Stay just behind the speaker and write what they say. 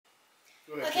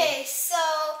Go ahead, Okay, so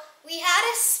we had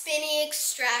a spinny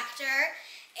extractor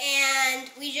and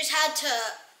we just had to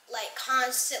like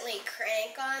constantly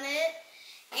crank on it.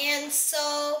 And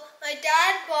so my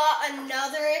dad bought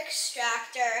another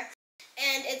extractor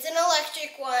and it's an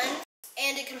electric one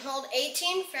and it can hold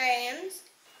 18 frames.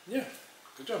 Yeah,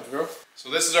 good job, girl. So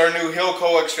this is our new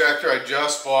Hillco extractor. I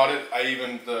just bought it.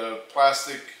 The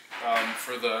plastic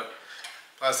for the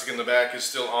plastic in the back is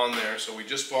still on there. So we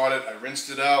just bought it. I rinsed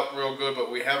it out real good,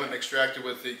 but we haven't extracted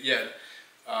with it yet.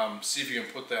 See if you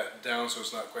can put that down so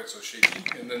it's not quite so shaky.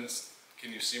 And then,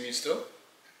 can you see me still?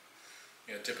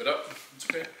 Yeah, tip it up. It's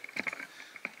okay.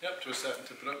 Yep, twist that and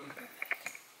tip it up.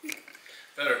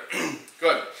 Better.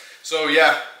 Good. So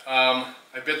yeah, I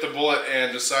bit the bullet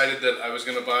and decided that I was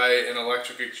going to buy an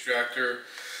electric extractor.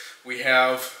 We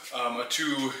have a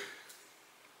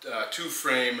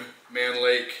two-frame Man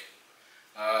Lake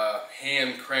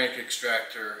hand crank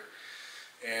extractor,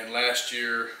 and last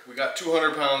year we got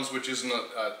 200 pounds, which isn't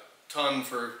a ton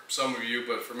for some of you,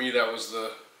 but for me that was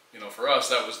for us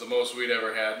that was the most we'd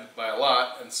ever had by a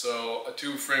lot. And so a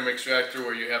two-frame extractor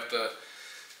where you have to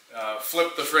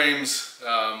flip the frames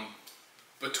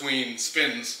between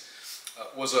spins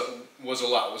was a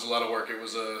lot. It was a lot of work. It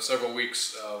was several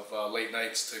weeks of late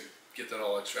nights to get that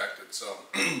all extracted. So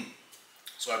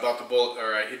so I bought the bullet,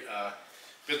 or I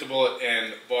bit the bullet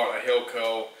and bought a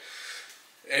Hillco.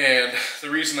 And the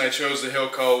reason I chose the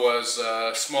Hillco was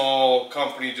a small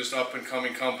company, just up and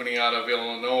coming company out of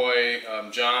Illinois.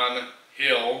 John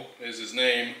Hill is his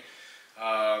name.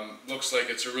 Looks like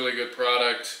it's a really good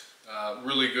product,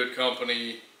 really good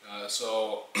company.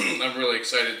 So I'm really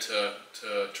excited to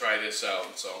try this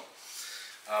out. So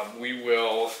we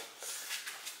will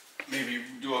maybe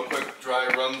do a quick dry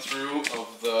run through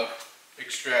of the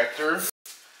extractor.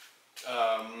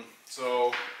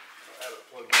 So I have it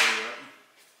plugged in yet.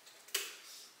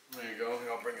 There you go.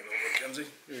 I'll bring it over, Kenzie.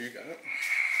 Here, you got it.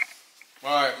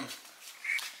 Alright.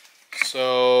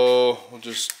 So we'll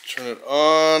just turn it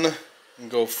on and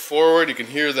go forward. You can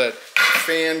hear that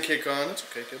fan kick on. It's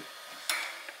okay, kid.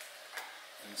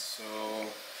 And so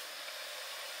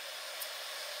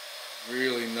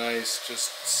really nice,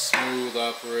 just smooth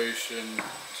operation.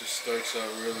 Just starts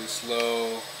out really slow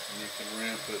and you can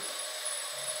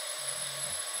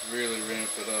really ramp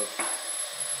it up.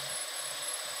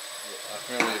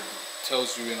 Apparently it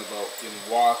tells you in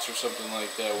watts or something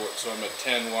like that. So I'm at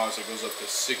 10 watts, it goes up to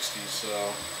 60, so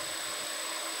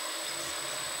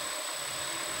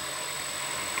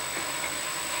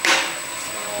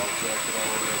I'll jack it all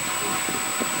the way up to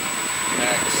the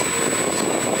max here.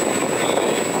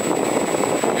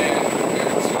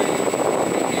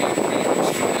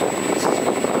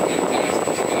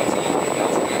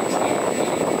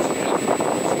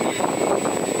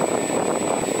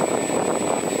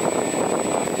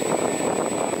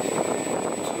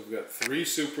 Three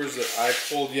supers that I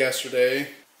pulled yesterday,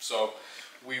 so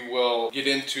we will get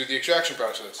into the extraction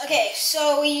process. Okay,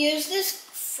 so we use this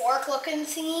fork looking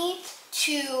thingy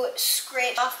to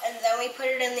scrape off and then we put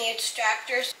it in the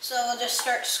extractor. So we'll just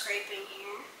start scraping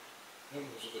here. Oh,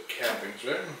 those are the cappings,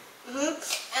 right? Mm-hmm.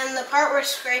 And the part we're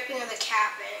scraping are the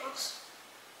cappings.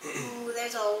 Ooh,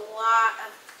 there's a lot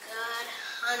of good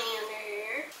honey under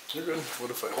here. You're good. What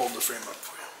if I hold the frame up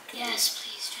for you? Yes,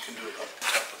 please do. You can do it up the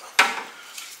top of them.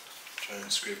 Try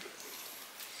and scrape it.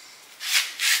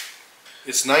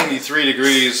 It's 93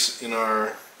 degrees in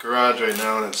our garage right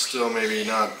now, and it's still maybe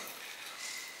not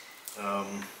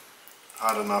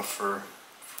hot enough for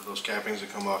those cappings to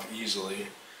come off easily.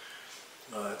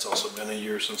 It's also been a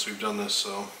year since we've done this,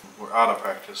 so we're out of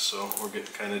practice, so we're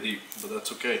getting kind of deep, but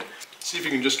that's okay. See if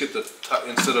you can just get the top,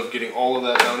 instead of getting all of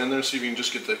that down in there, see if you can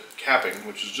just get the capping,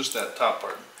 which is just that top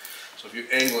part. So if you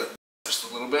angle it just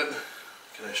a little bit,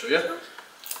 can I show you?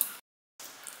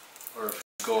 Or if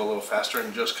you go a little faster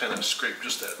and just kind of scrape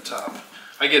just that top.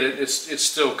 I get it, it's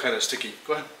still kind of sticky.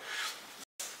 Go ahead.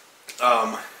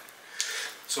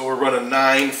 So we're running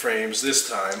 9 frames this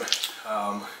time.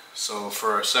 So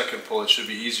for our second pull it should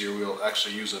be easier. We'll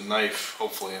actually use a knife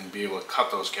hopefully and be able to cut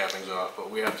those cappings off, but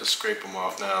we have to scrape them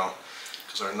off now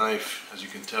because our knife, as you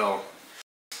can tell,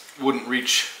 wouldn't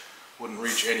reach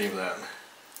any of that.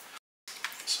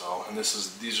 So, and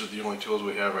these are the only tools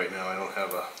we have right now. I don't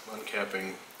have a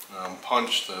uncapping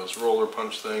punch, those roller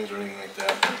punch things or anything like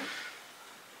that.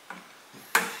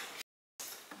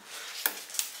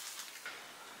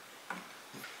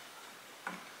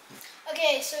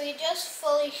 Okay, so we just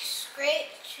fully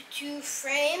scraped 2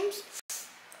 frames,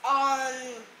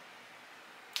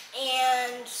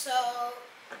 and so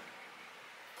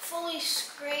fully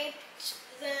scraped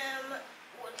them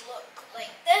would look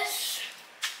like this.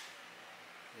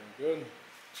 Very good.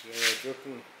 See how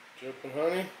dripping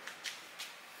honey?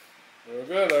 Real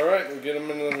good. All right, we'll get them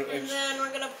in the. And then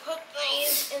we're gonna put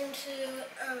these into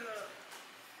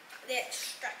the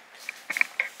extractor.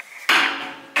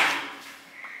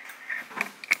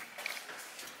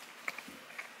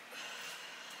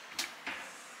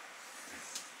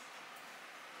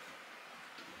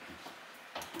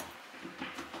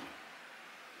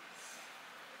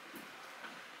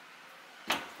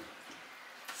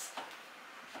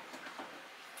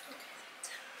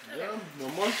 Yeah,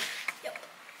 one more? Yep.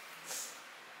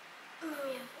 We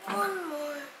have one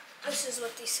more. This is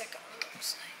what the second one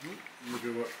looks like.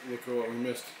 Look at what we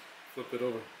missed. Flip it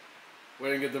over. We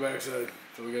didn't get the back side,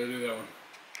 so we gotta do that one.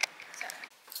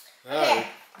 Okay,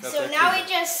 so now we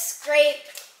just scrape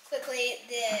quickly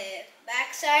the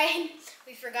back side.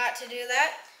 We forgot to do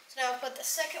that. So now we'll put the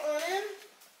second one in.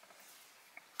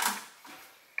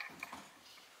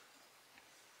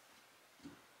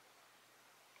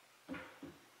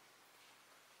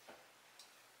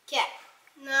 Okay,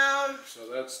 now.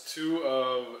 So that's 2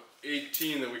 of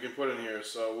 18 that we can put in here.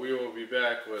 So we will be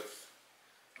back with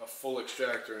a full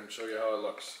extractor and show you how it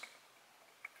looks.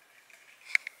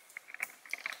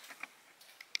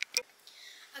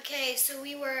 Okay, so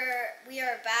we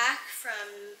are back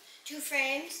from 2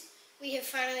 frames. We have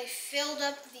finally filled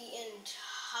up the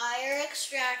entire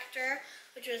extractor,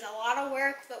 which was a lot of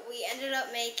work, but we ended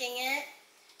up making it.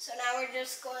 So now we're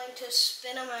just going to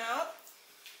spin them out.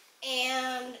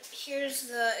 And here's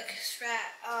the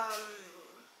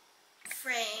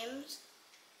frames,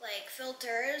 like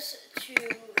filters, to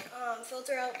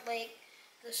filter out like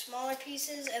the smaller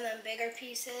pieces and then bigger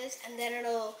pieces, and then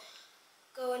it'll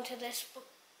go into this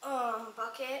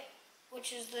bucket,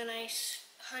 which is the nice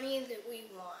honey that we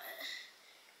want.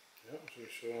 Yep, so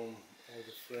show them all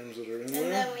the frames that are in and there.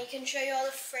 And then we can show you all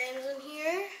the frames in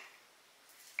here.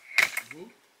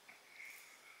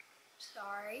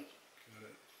 Sorry. Got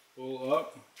it. Pull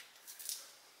up.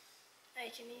 I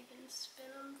can even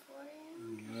spin them for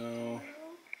you. Now,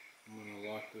 I'm going to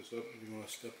lock this up. If you want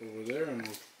to step over there, and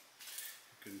you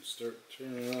can start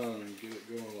turning it on and get it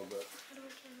going a little bit. How do we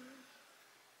turn it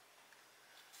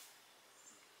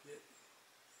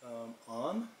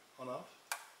on? On off.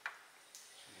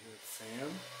 So here, fan.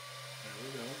 There we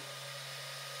go.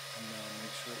 And now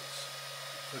make sure it's,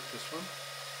 click this one.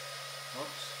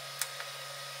 Oops.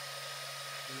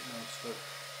 Okay, now start,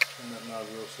 turn that knob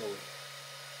real slowly.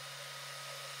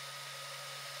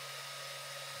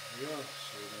 There we go.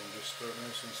 So we're going to just start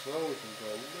nice and slow. We can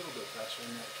go a little bit faster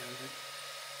than that, Kenzie.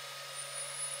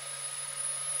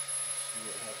 Let's see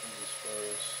what happens as far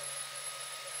as.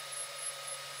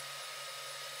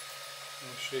 No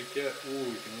shake yet.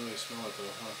 Ooh, you can really smell it though,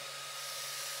 huh?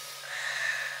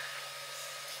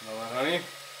 Smell that honey?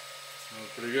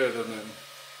 Smells pretty good, doesn't it?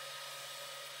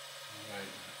 Alright,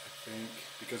 I think,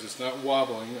 because it's not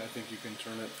wobbling, I think you can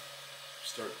turn it,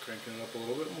 start cranking it up a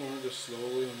little bit more, just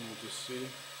slowly, and we'll just see.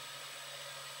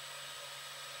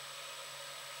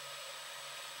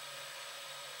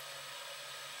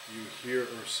 Do you hear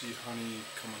or see honey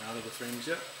coming out of the frames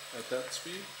yet, at that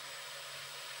speed?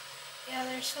 Yeah,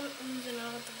 there's some oozing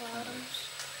out at the bottoms.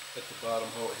 At the bottom,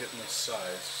 how it hitting the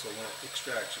sides. So when it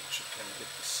extracts, it should kind of hit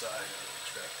the side of the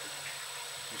extractor.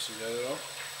 You see that at all?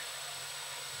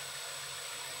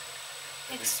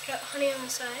 Extra honey on the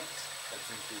sides? I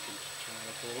think we can turn it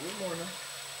up a little bit more now.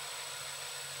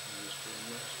 And just doing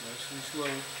this nice and slow.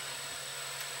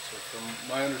 So from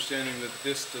my understanding that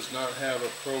this does not have a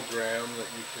program that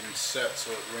you can set so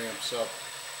it ramps up.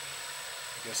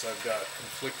 I guess I've got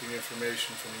conflicting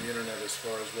information from the internet as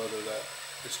far as whether that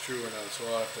is true or not, so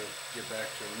I'll have to get back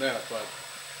to him on that. But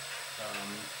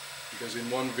because in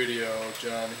one video,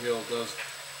 John Hill does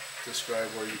describe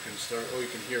where you can start. Oh, you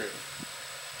can hear it.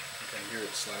 You can hear it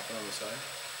slapping on the side.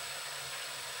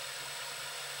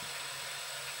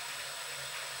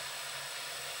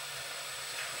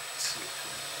 Let's see.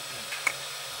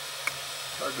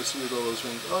 Hard to see with all those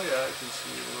rings. Oh yeah, I can see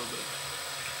it a little bit.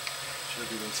 Sure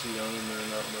if you can see down in there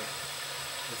or not, but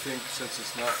I think since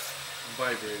it's not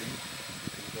vibrating,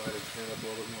 you can go ahead and turn it up a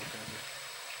little bit more, kind of.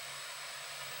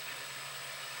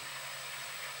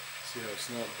 See how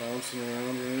it's not bouncing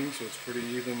around or anything, so it's pretty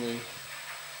evenly.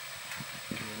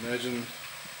 You can imagine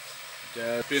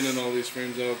Dad spinning all these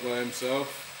frames out by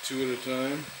himself, 2 at a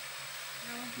time.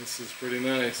 This is pretty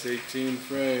nice, 18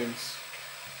 frames.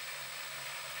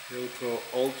 Hillco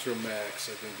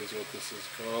Ultramax, I think is what this is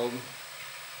called.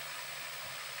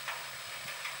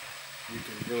 You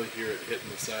can really hear it hitting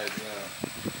the sides now.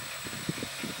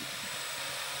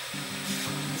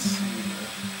 Let's see here.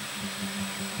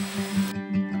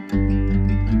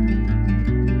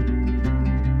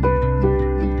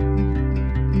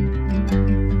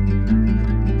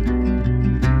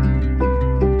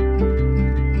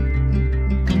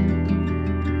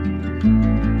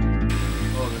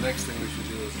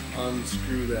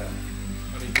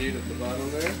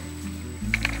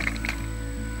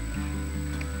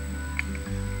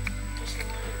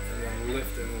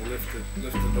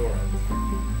 lift the door up.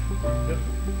 Yep.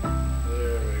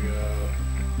 There we go.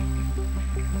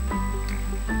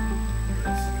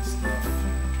 That's good stuff.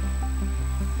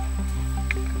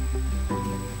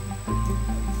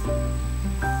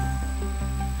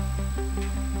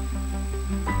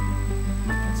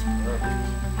 That's perfect.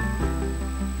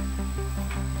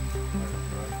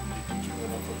 You can turn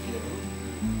it up again.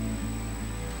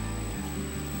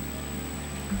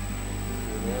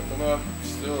 You're ramping up.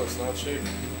 Still, it's not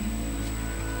shaking.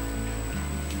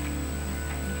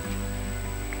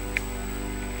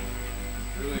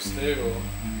 Really stable.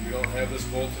 You don't have this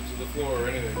bolted to the floor or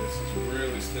anything. This is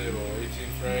really stable. 18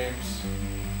 frames.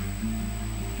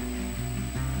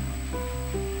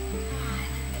 I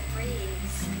like the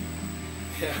breeze.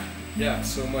 Yeah,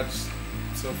 so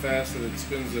fast that it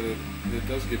spins that it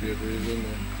does give you a breeze in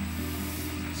there.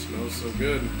 It smells so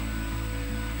good.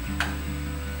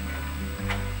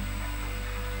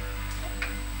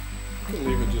 You can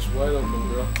leave it just wide open,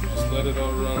 girl. Just let it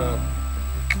all run out.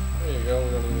 There you go, we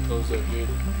don't need to close that gate.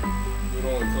 We'd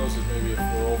only close it maybe if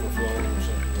we're overflowing or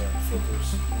something, that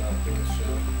filter's not doing its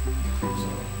job. So,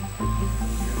 you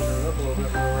can turn it up a little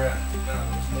bit where we're at now,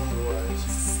 just number-wise.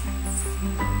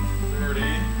 30.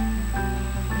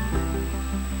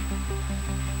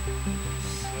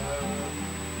 7.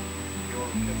 You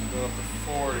want to get it up to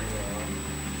 40 now.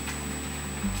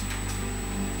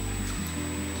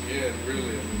 Again,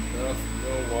 really, I mean,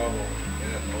 no wobble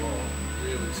at all.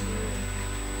 Really smooth.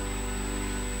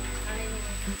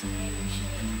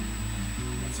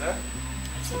 What's that? I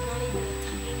said not even a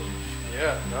tiny.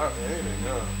 Yeah, not anything,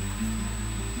 no.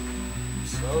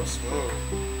 So smooth.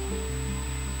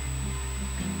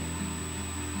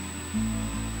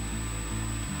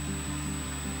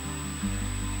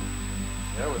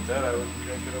 Yeah, with that I would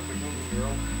crank it up again,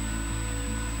 girl.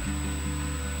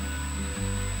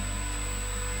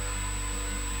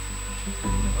 I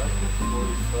like it,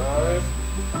 45.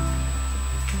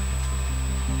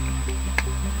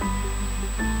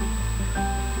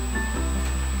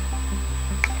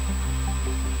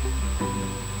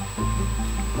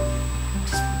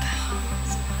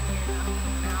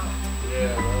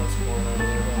 Yeah, now it's going out of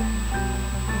there now.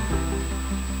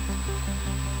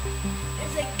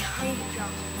 It's like kind of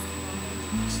dropping.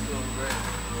 It's still great.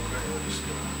 Okay, we're just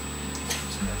kind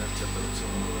of tip it to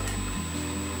the left.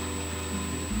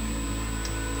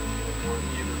 Get more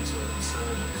even so it's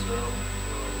centered zero.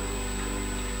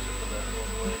 Tip that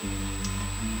one way.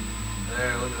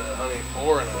 There, look at that honey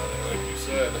pouring out of there, like you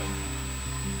said.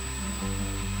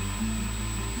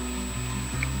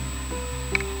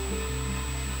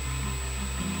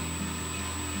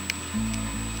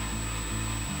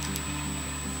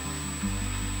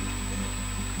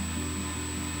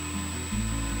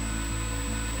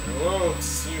 Well, it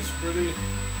seems pretty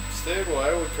stable.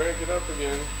 I would crank it up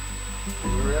again. We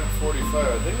were at 45.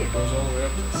 I think it goes all the way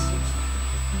up to 60.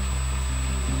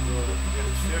 We'll get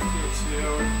it 50 and see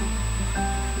how it...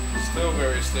 Still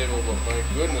very stable, but my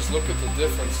goodness, look at the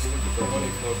difference. Look at the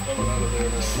honey flow coming out of there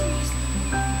now.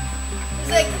 It's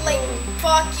like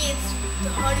buckets, the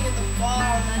honey at the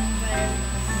bottom. That's better.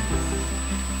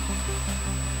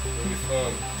 Really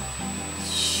fun.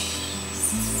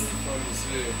 Really fun to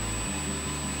see.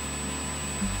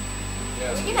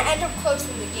 Yeah, We're gonna end up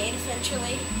closing the gate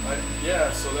eventually.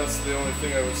 Yeah, so that's the only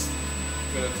thing I was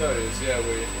gonna tell you is we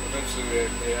eventually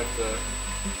may have to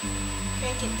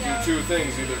Crank it do down. two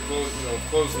things: either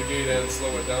close the gate and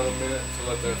slow it down a minute to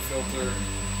let that filter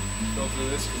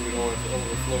this, because we don't want it to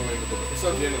overflow into the. It's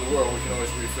not the end of the world. We can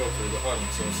always refilter the honey,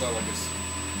 so it's not like it's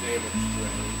damaged or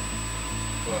anything.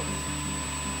 But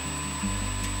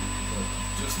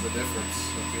just the difference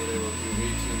of being able to do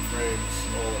 18 frames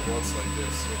all at once like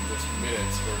this in just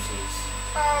minutes versus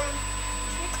Can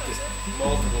we close it?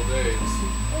 multiple days.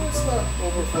 Well, it's not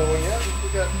overflowing yet. We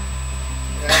got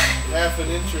half an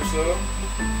inch or so.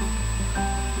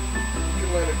 We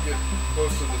can let it get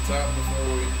close to the top before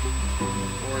we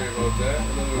worry about that.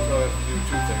 And then we'll probably have to do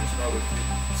two things. Probably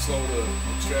slow the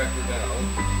extractor down.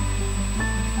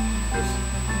 Because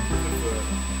if the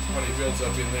honey builds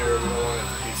up in there, we don't want it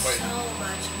to be fighting. So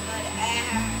much good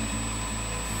air.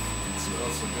 It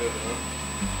smells so good, huh?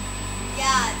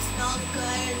 Yeah, it smells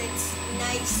good and it's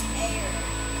nice air.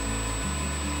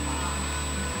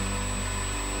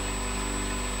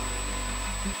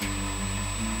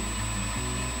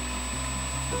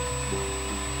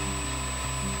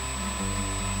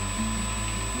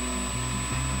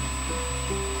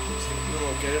 Still doing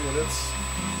okay, but it's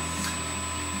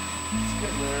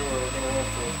getting there where we're gonna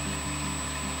have to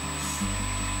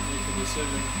make a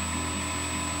decision.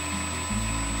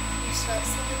 You start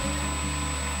something?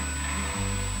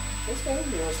 That's fine.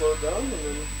 You want to slow it down and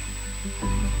then So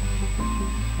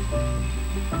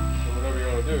whatever you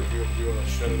want to do, if you want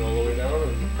to shut it all the way down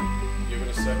and give it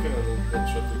a second and then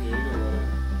shut the gate and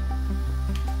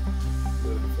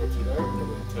let it filter down and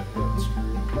then tighten that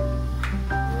screw.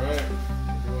 Alright,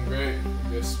 doing great. I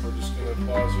guess we're just going to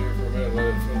pause here for a minute and let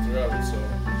it filter out. So,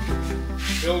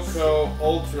 Hillco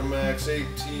Ultramax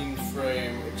 18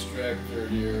 frame extractor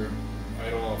here.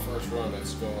 I don't know, first run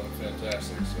it's going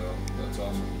fantastic, so that's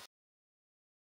awesome.